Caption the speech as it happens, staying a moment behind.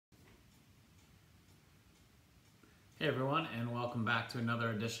Hey everyone, and welcome back to another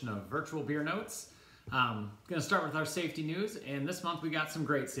edition of Virtual Beer Notes. Going to start with our safety news, and this month we got some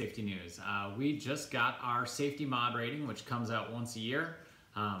great safety news. We just got our safety mod rating, which comes out once a year.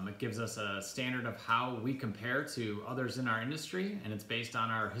 It gives us a standard of how we compare to others in our industry, and it's based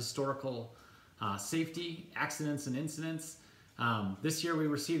on our historical safety, accidents, and incidents. This year we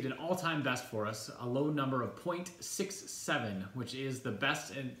received an all-time best for us, a low number of 0.67, which is the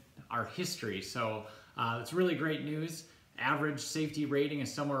best in our history. So it's really great news. Average safety rating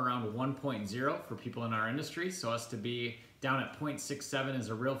is somewhere around 1.0 for people in our industry. So us to be down at 0.67 is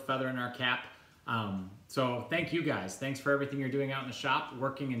a real feather in our cap. So thank you guys. Thanks for everything you're doing out in the shop,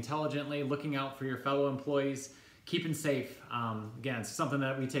 working intelligently, looking out for your fellow employees, keeping safe. Again, it's something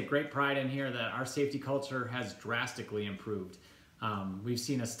that we take great pride in here, that our safety culture has drastically improved. We've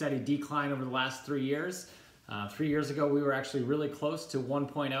seen a steady decline over the last 3 years. 3 years ago, we were actually really close to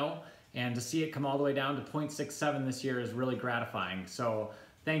 1.0. And to see it come all the way down to 0.67 this year is really gratifying. So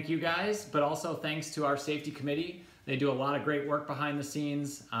thank you guys, but also thanks to our safety committee. They do a lot of great work behind the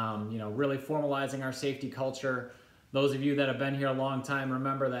scenes, really formalizing our safety culture. Those of you that have been here a long time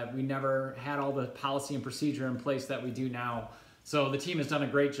remember that we never had all the policy and procedure in place that we do now. So the team has done a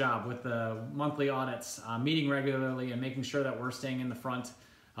great job with the monthly audits, meeting regularly and making sure that we're staying in the front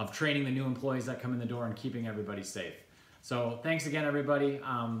of training the new employees that come in the door and keeping everybody safe. So thanks again, everybody.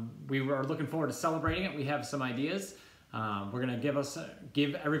 We are looking forward to celebrating it. We have some ideas. We're going to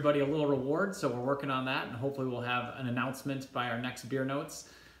give everybody a little reward, so we're working on that, and hopefully we'll have an announcement by our next Beer Notes.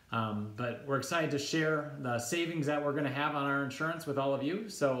 But we're excited to share the savings that we're going to have on our insurance with all of you.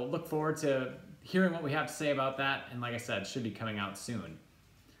 So look forward to hearing what we have to say about that, and like I said, it should be coming out soon.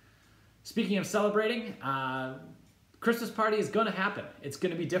 Speaking of celebrating, Christmas party is going to happen. It's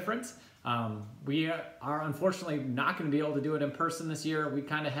going to be different. We are unfortunately not going to be able to do it in person this year. We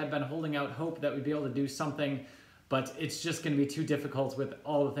kind of had been holding out hope that we'd be able to do something, but it's just going to be too difficult with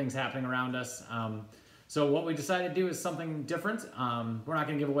all the things happening around us. So what we decided to do is something different. We're not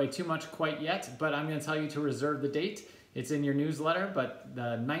going to give away too much quite yet, but I'm going to tell you to reserve the date. It's in your newsletter, but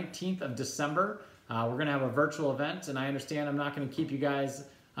the 19th of December, we're going to have a virtual event, and I understand I'm not going to keep you guys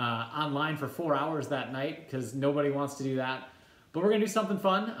online for 4 hours that night because nobody wants to do that. But we're going to do something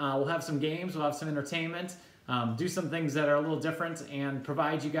fun. We'll have some games, we'll have some entertainment, do some things that are a little different, and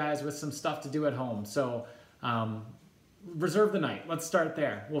provide you guys with some stuff to do at home. So reserve the night. Let's start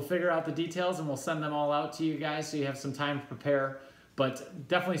there. We'll figure out the details and we'll send them all out to you guys so you have some time to prepare. But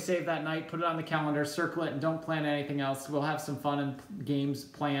definitely save that night, put it on the calendar, circle it, and don't plan anything else. We'll have some fun and games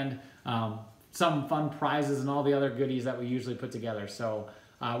planned, some fun prizes and all the other goodies that we usually put together. So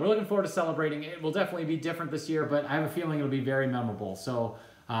we're looking forward to celebrating. It will definitely be different this year, but I have a feeling it'll be very memorable. So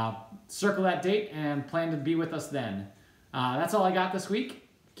circle that date and plan to be with us then. That's all I got this week.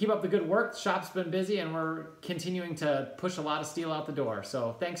 Keep up the good work. The shop's been busy and we're continuing to push a lot of steel out the door.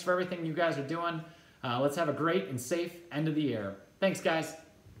 So thanks for everything you guys are doing. Let's have a great and safe end of the year. Thanks, guys.